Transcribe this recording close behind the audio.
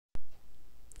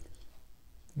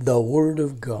The Word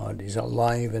of God is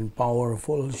alive and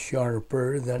powerful,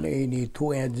 sharper than any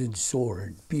two-edged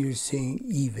sword, piercing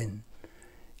even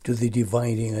to the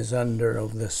dividing asunder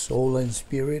of the soul and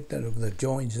spirit, and of the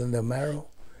joints and the marrow,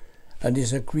 and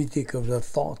is a critic of the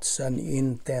thoughts and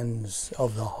intents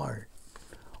of the heart.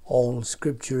 All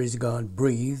Scripture is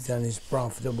God-breathed and is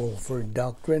profitable for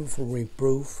doctrine, for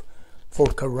reproof, for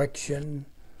correction,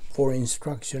 for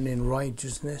instruction in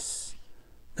righteousness,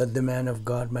 that the man of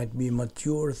God might be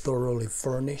mature, thoroughly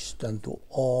furnished unto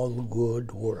all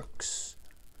good works.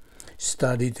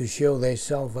 Study to show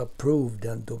thyself approved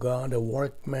unto God, a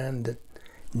workman that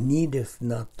needeth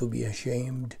not to be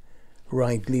ashamed,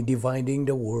 rightly dividing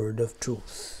the word of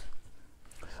truth.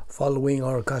 Following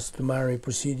our customary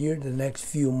procedure, the next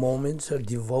few moments are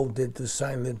devoted to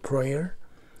silent prayer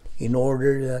in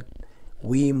order that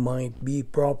we might be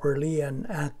properly and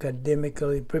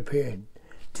academically prepared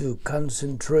to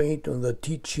concentrate on the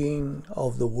teaching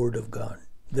of the Word of God.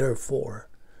 Therefore,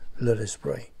 let us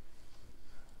pray.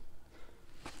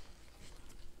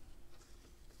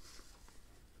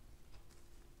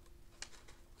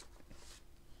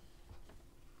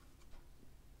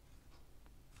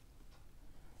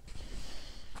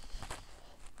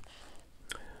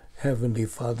 Heavenly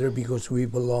Father, because we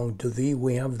belong to Thee,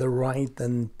 we have the right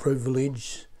and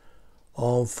privilege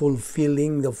of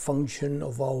fulfilling the function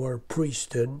of our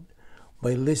priesthood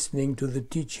by listening to the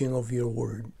teaching of Your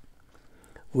Word.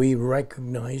 We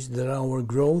recognize that our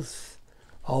growth,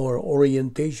 our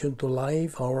orientation to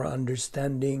life, our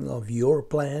understanding of Your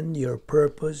plan, Your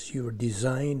purpose, Your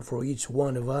design for each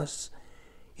one of us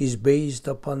is based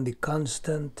upon the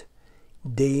constant,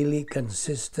 daily,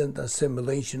 consistent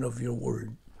assimilation of Your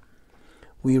Word.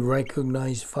 We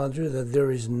recognize, Father, that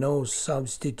there is no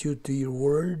substitute to Your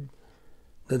Word,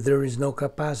 that there is no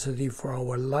capacity for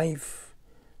our life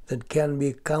that can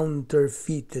be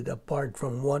counterfeited apart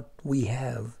from what we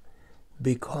have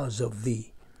because of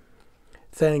Thee.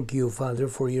 Thank You, Father,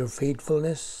 for Your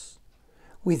faithfulness.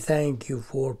 We thank You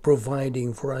for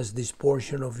providing for us this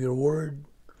portion of Your Word.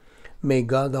 May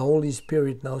God the Holy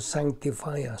Spirit now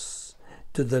sanctify us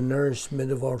to the nourishment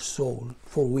of our soul,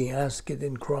 for we ask it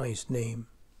in Christ's name.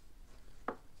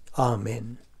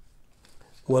 Amen.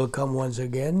 Welcome once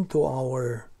again to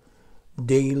our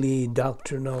daily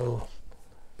doctrinal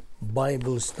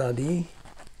Bible study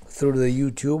through the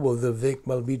YouTube of the Vic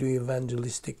Balbido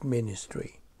Evangelistic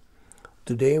Ministry.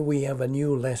 Today we have a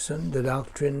new lesson, the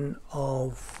doctrine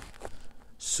of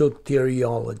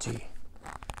Soteriology.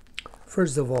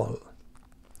 First of all,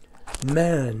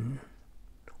 man,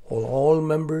 or all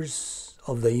members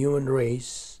of the human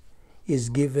race, is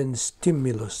given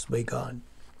stimulus by God.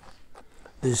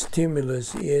 The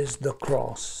stimulus is the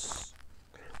cross,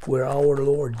 where our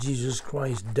Lord Jesus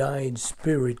Christ died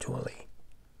spiritually.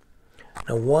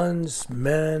 Now, once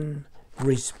man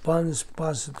responds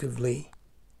positively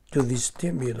to the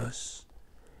stimulus,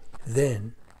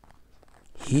 then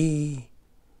he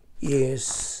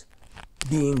is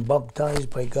being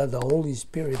baptized by God the Holy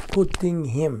Spirit, putting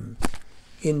him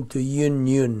into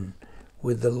union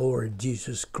with the Lord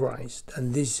Jesus Christ.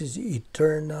 And this is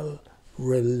eternal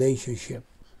relationship.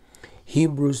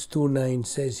 Hebrews 2:9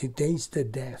 says, He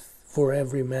tasted death for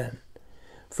every man.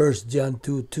 1 John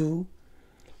 2:2,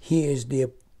 He is the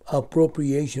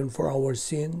appropriation for our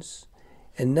sins,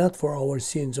 and not for our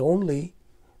sins only,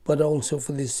 but also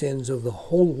for the sins of the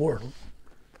whole world.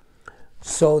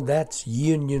 So that's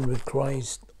union with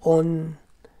Christ on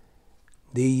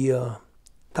the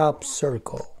top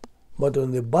circle. But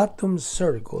on the bottom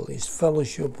circle is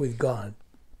fellowship with God.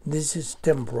 This is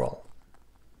temporal.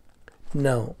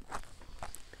 Now,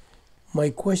 my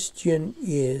question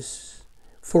is,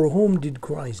 for whom did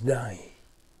Christ die?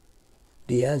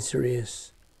 The answer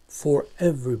is, for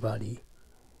everybody.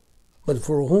 But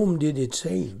for whom did it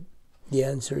save? The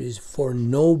answer is, for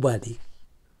nobody.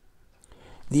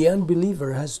 The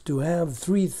unbeliever has to have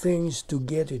three things to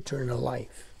get eternal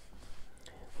life.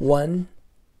 One,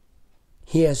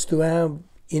 he has to have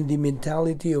in the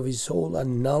mentality of his soul a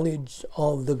knowledge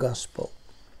of the gospel.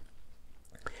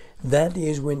 That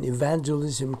is when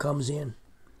evangelism comes in.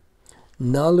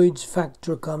 Knowledge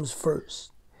factor comes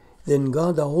first. Then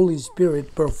God the Holy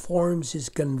Spirit performs His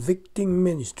convicting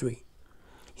ministry.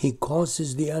 He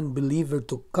causes the unbeliever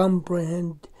to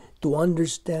comprehend, to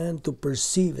understand, to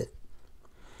perceive it.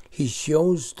 He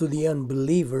shows to the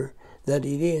unbeliever that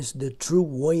it is the true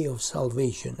way of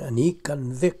salvation, and He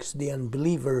convicts the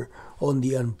unbeliever on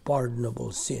the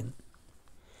unpardonable sin.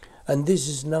 And this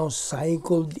is now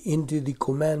cycled into the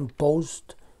command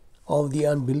post of the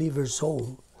unbeliever's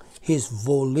soul, his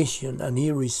volition, and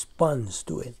he responds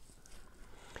to it.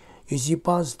 You see,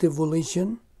 positive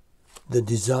volition, the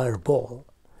desire, Paul.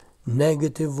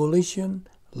 Negative volition,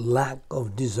 lack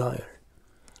of desire.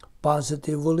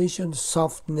 Positive volition,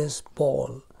 softness,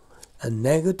 Paul. And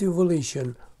negative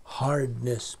volition,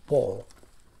 hardness, Paul.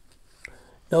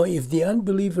 Now, if the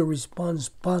unbeliever responds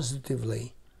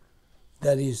positively,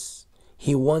 that is,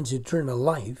 he wants eternal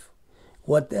life,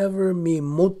 whatever may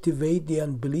motivate the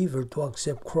unbeliever to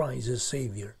accept Christ as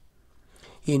Savior.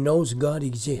 He knows God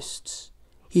exists.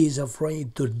 He is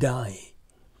afraid to die.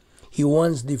 He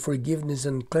wants the forgiveness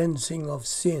and cleansing of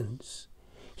sins.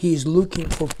 He is looking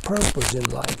for purpose in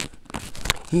life.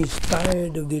 He is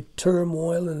tired of the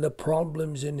turmoil and the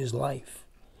problems in his life.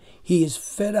 He is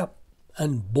fed up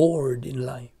and bored in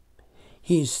life.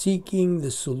 He is seeking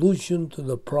the solution to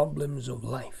the problems of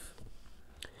life.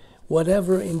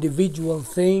 Whatever individual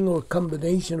thing or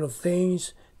combination of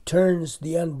things turns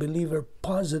the unbeliever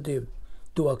positive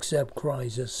to accept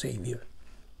Christ as Savior.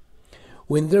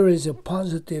 When there is a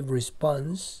positive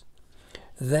response,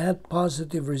 that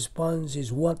positive response is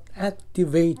what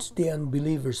activates the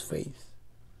unbeliever's faith.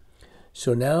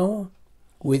 So now,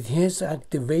 with his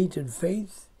activated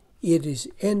faith, it is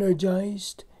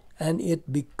energized and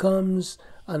it becomes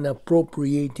an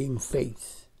appropriating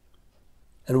faith.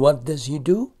 And what does he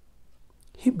do?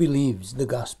 He believes the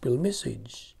gospel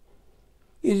message.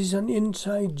 It is an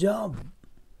inside job.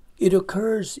 It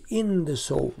occurs in the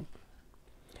soul.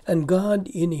 And God,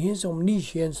 in His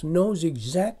omniscience, knows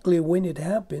exactly when it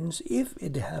happens, if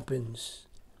it happens.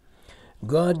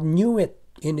 God knew it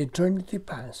in eternity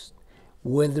past,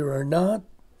 whether or not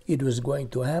it was going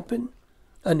to happen,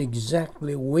 and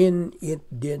exactly when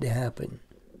it did happen.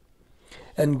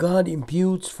 And God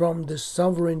imputes from the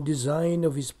sovereign design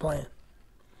of His plan.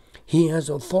 He has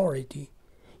authority.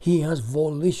 He has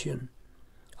volition.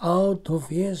 Out of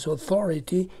His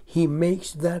authority, He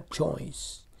makes that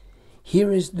choice.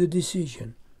 Here is the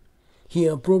decision. He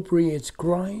appropriates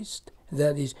Christ,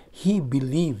 that is, he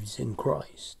believes in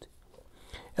Christ.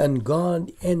 And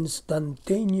God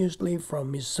instantaneously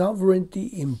from His sovereignty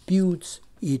imputes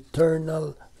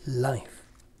eternal life.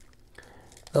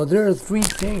 Now there are three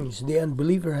things the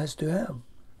unbeliever has to have.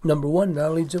 Number one,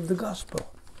 knowledge of the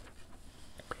gospel.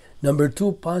 Number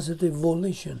two, positive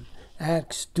volition.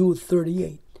 Acts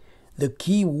 2:38. The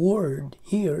key word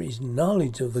here is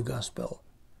knowledge of the gospel.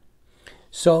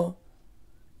 So,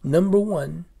 number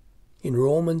one, in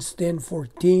Romans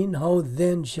 10:14, how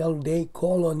then shall they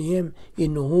call on Him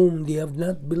in whom they have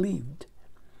not believed?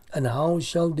 And how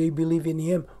shall they believe in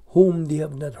Him whom they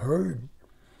have not heard?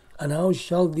 And how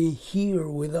shall they hear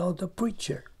without a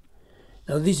preacher?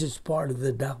 Now this is part of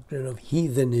the doctrine of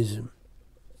heathenism.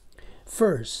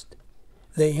 First,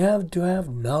 they have to have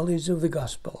knowledge of the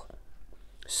gospel.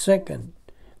 Second,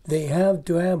 they have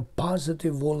to have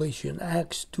positive volition.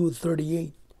 Acts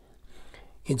 2:38.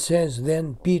 It says,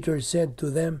 Then Peter said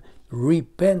to them,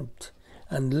 Repent,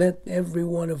 and let every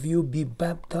one of you be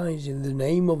baptized in the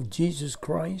name of Jesus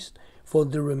Christ for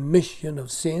the remission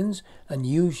of sins, and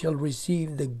you shall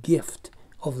receive the gift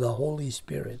of the Holy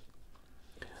Spirit.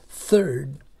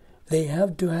 Third, they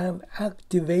have to have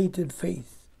activated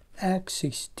faith. Acts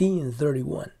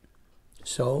 16:31.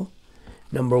 So,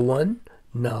 number one,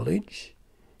 knowledge.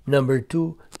 Number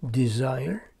two,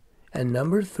 desire. And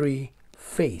number three,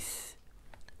 faith.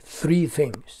 Three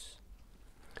things.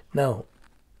 Now,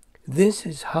 this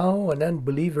is how an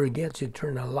unbeliever gets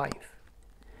eternal life.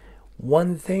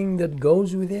 One thing that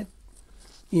goes with it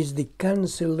is the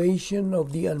cancellation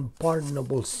of the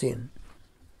unpardonable sin.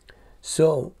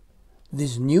 So,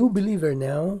 this new believer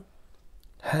now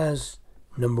has,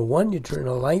 number one,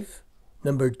 eternal life.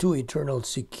 Number two, eternal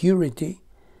security.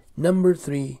 Number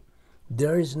three,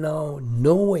 there is now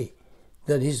no way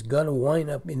that he's going to wind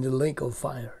up in the lake of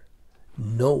fire.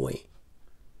 No way.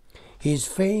 His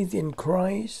faith in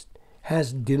Christ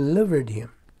has delivered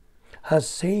him, has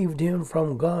saved him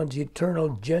from God's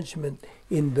eternal judgment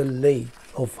in the lake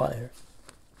of fire.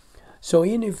 So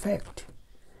in effect,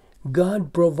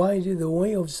 God provided a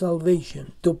way of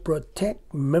salvation to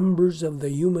protect members of the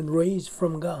human race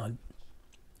from God.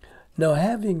 Now,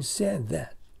 having said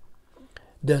that,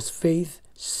 does faith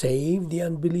save the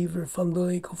unbeliever from the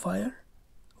lake of fire?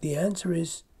 The answer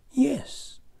is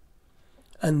yes.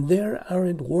 And there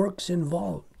aren't works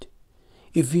involved.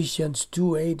 Ephesians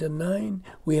 2:8 and 9,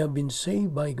 we have been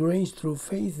saved by grace through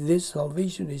faith. This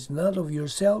salvation is not of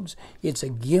yourselves, it's a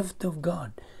gift of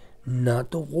God,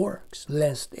 not of works,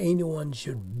 lest anyone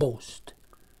should boast.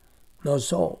 Now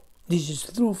so, this is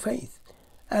through faith,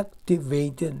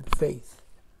 activated faith.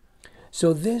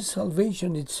 So this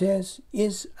salvation, it says,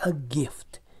 is a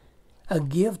gift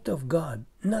of God,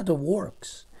 not of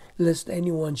works, lest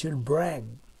anyone should brag.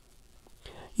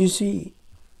 You see,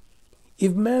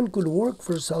 If man could work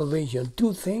for salvation,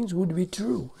 two things would be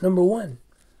true. Number one,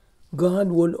 God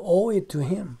would owe it to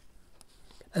him.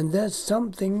 And that's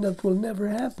something that will never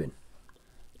happen.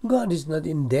 God is not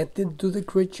indebted to the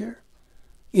creature.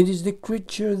 It is the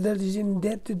creature that is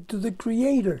indebted to the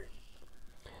Creator.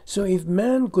 So if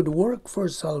man could work for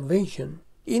salvation,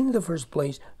 in the first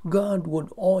place, God would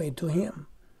owe it to him.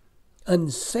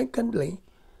 And secondly,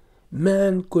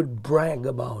 man could brag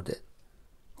about it.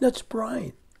 That's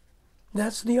pride.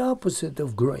 That's the opposite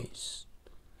of grace.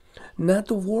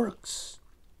 Not of works,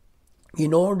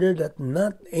 in order that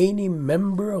not any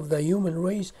member of the human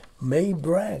race may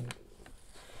brag.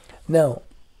 Now,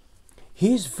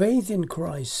 his faith in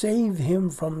Christ saved him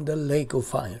from the lake of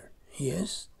fire.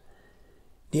 Yes?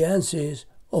 The answer is,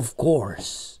 of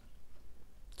course.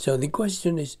 So the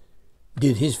question is,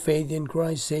 did his faith in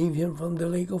Christ save him from the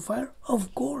lake of fire?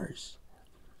 Of course.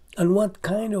 And what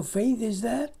kind of faith is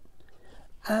that?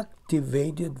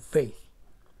 Activated faith.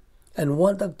 And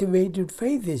what activated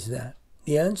faith is that?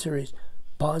 The answer is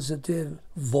positive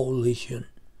volition.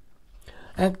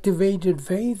 Activated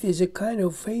faith is a kind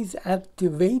of faith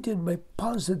activated by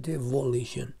positive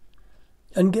volition.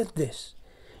 And get this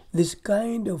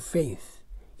kind of faith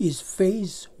is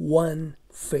phase 1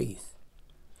 faith.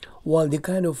 While the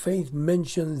kind of faith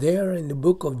mentioned there in the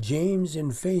book of James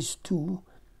in phase 2,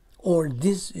 or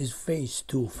this is phase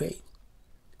 2 faith,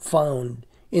 found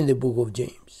in the book of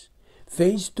James.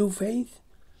 Phase 2 faith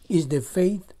is the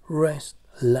faith rest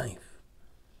life.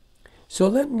 So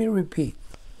let me repeat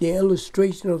the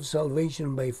illustration of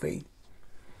salvation by faith.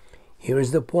 Here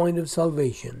is the point of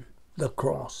salvation, the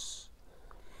cross.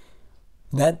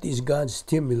 That is God's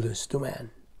stimulus to man.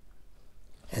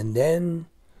 And then,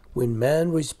 when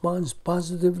man responds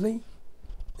positively,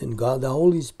 then God the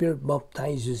Holy Spirit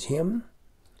baptizes him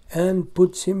and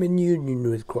puts him in union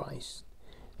with Christ.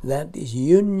 That is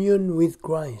union with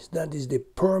Christ. That is the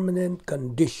permanent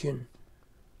condition.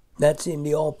 That's in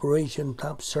the Operation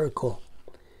Top Circle.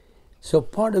 So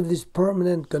part of this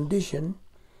permanent condition,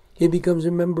 he becomes a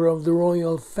member of the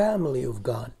royal family of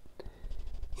God.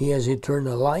 He has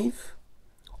eternal life,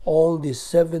 all the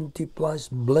 70 plus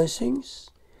blessings.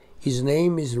 His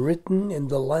name is written in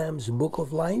the Lamb's book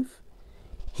of life.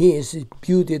 He is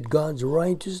imputed God's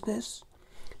righteousness,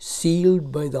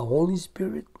 sealed by the Holy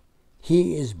Spirit.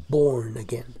 He is born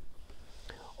again.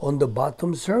 On the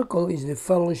bottom circle is the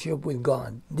fellowship with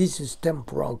God. This is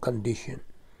temporal condition.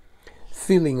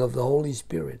 Filling of the Holy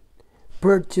Spirit,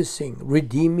 purchasing,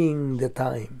 redeeming the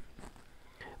time,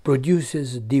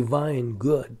 produces divine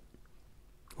good.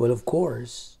 Well, of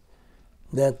course,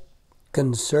 that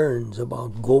concerns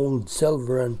about gold,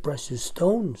 silver, and precious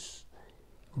stones,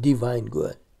 divine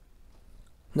good.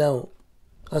 Now,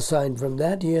 aside from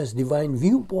that, he has divine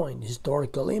viewpoint,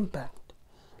 historical impact.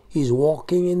 He's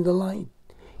walking in the light.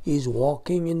 He's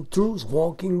walking in truth,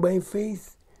 walking by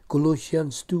faith.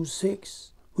 Colossians 2:6.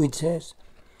 Which says,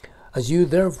 as you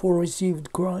therefore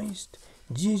received Christ,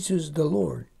 Jesus the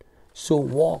Lord, so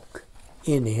walk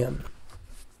in him.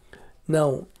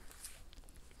 Now,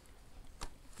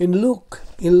 in Luke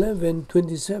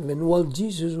 11:27, while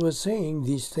Jesus was saying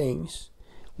these things,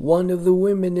 one of the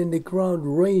women in the crowd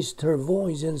raised her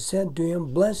voice and said to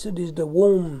him, blessed is the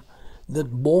womb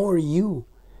that bore you,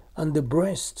 and the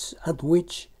breasts at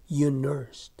which you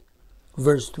nursed.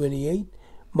 Verse 28,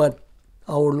 but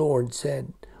our Lord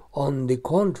said, on the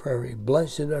contrary,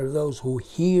 blessed are those who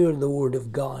hear the word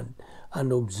of God and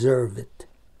observe it.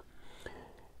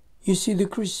 You see, the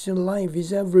Christian life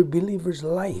is every believer's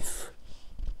life.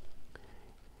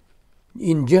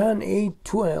 In John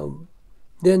 8:12,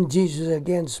 then Jesus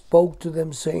again spoke to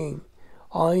them, saying,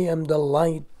 I am the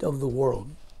light of the world.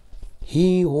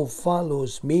 He who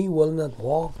follows me will not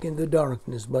walk in the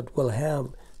darkness, but will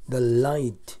have the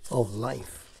light of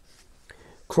life.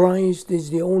 Christ is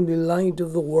the only light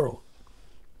of the world.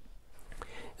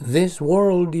 This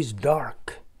world is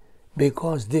dark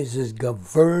because this is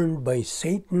governed by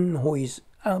Satan, who is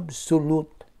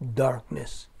absolute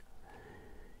darkness.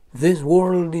 This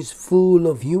world is full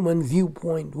of human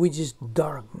viewpoint, which is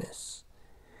darkness.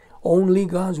 Only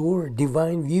God's word,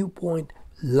 divine viewpoint,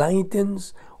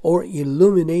 lightens or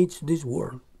illuminates this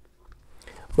world.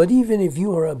 But even if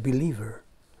you are a believer,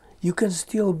 you can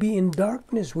still be in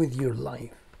darkness with your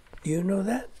life. Do you know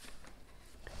that?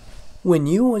 When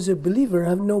you as a believer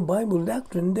have no Bible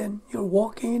doctrine, then you're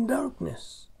walking in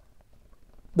darkness.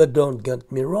 But don't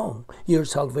get me wrong, your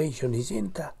salvation is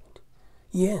intact.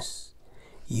 Yes,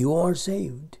 you are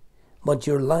saved, but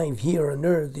your life here on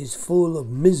earth is full of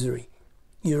misery.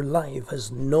 Your life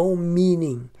has no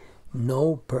meaning,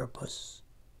 no purpose.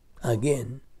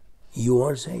 Again, you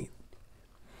are saved.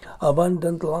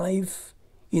 Abundant life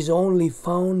is only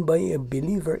found by a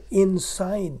believer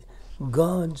inside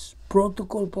God's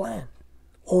protocol plan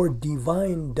or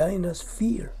divine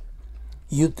dynasphere,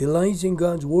 utilizing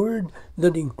God's Word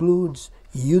that includes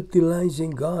utilizing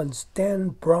God's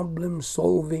 10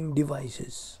 problem-solving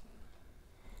devices.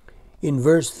 In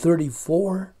verse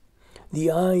 34,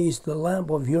 the eye is the lamp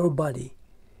of your body.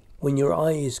 When your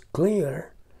eye is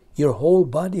clear, your whole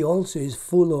body also is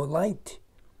full of light.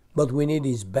 But when it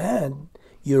is bad,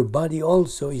 your body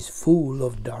also is full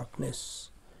of darkness.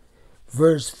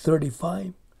 Verse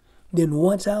 35, then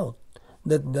watch out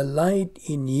that the light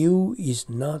in you is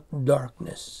not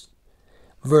darkness.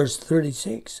 Verse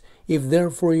 36, if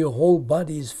therefore your whole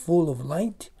body is full of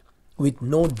light, with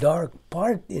no dark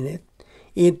part in it,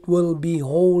 it will be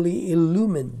wholly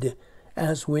illumined,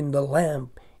 as when the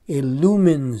lamp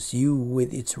illumines you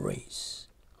with its rays.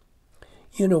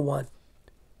 You know what?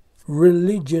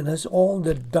 Religion has all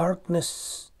the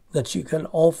darkness that she can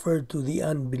offer to the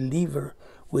unbeliever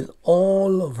with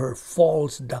all of her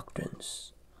false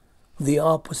doctrines. The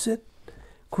opposite,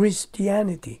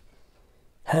 Christianity,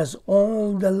 has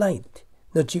all the light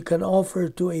that she can offer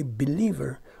to a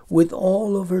believer with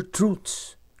all of her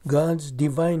truths, God's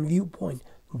divine viewpoint,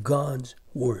 God's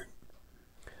Word.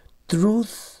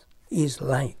 Truth is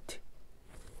light.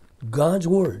 God's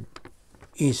Word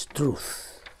is truth.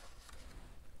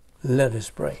 Let us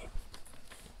pray.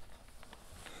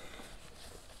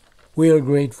 We are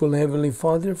grateful, Heavenly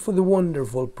Father, for the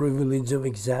wonderful privilege of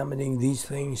examining these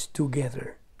things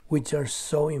together, which are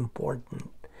so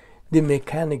important, the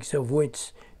mechanics of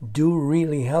which do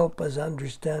really help us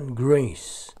understand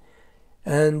grace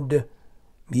and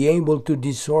be able to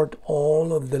dissort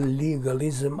all of the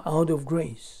legalism out of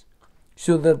grace,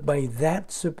 so that by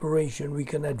that separation we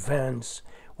can advance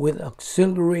with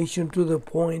acceleration to the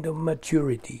point of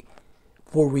maturity,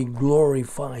 for we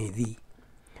glorify Thee.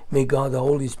 May God the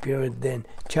Holy Spirit then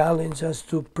challenge us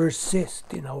to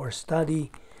persist in our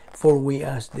study, for we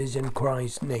ask this in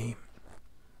Christ's name.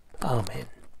 Amen.